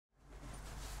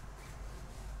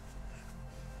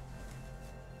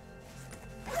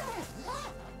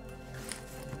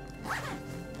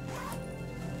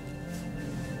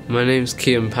My name's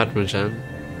Kian Padmajan.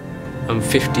 I'm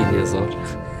 15 years old.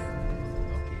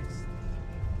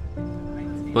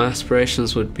 My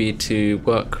aspirations would be to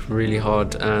work really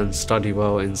hard and study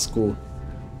well in school,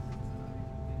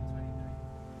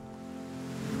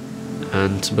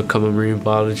 and to become a marine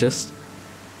biologist.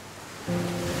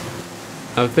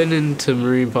 I've been into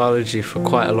marine biology for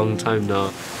quite a long time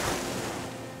now.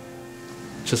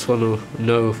 Just want to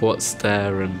know what's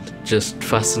there and just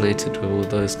fascinated with all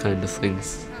those kind of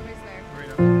things.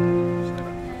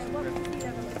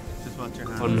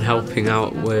 On helping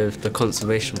out with the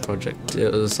conservation project,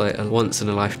 it was like a once in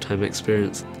a lifetime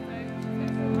experience.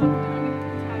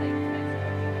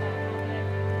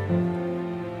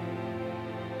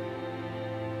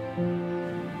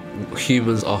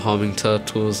 Humans are harming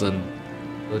turtles and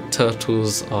the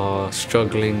turtles are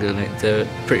struggling and they're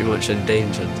pretty much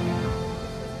endangered.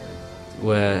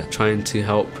 We're trying to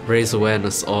help raise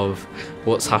awareness of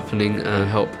what's happening and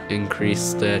help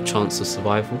increase their chance of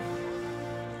survival.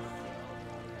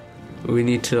 We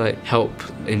need to help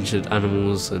injured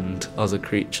animals and other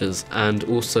creatures, and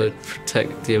also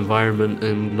protect the environment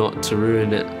and not to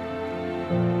ruin it.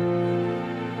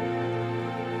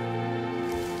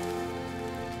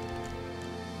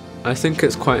 I think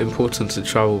it's quite important to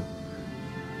travel.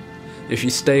 If you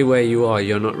stay where you are,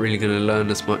 you're not really going to learn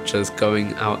as much as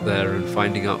going out there and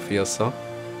finding out for yourself.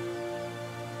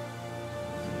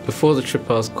 Before the trip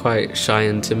I was quite shy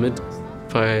and timid,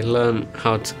 but I learned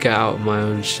how to get out of my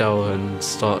own shell and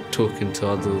start talking to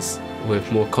others with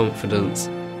more confidence.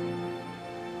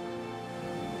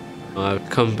 I've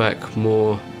come back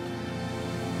more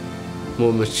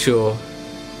mature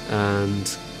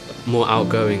and more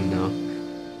outgoing now.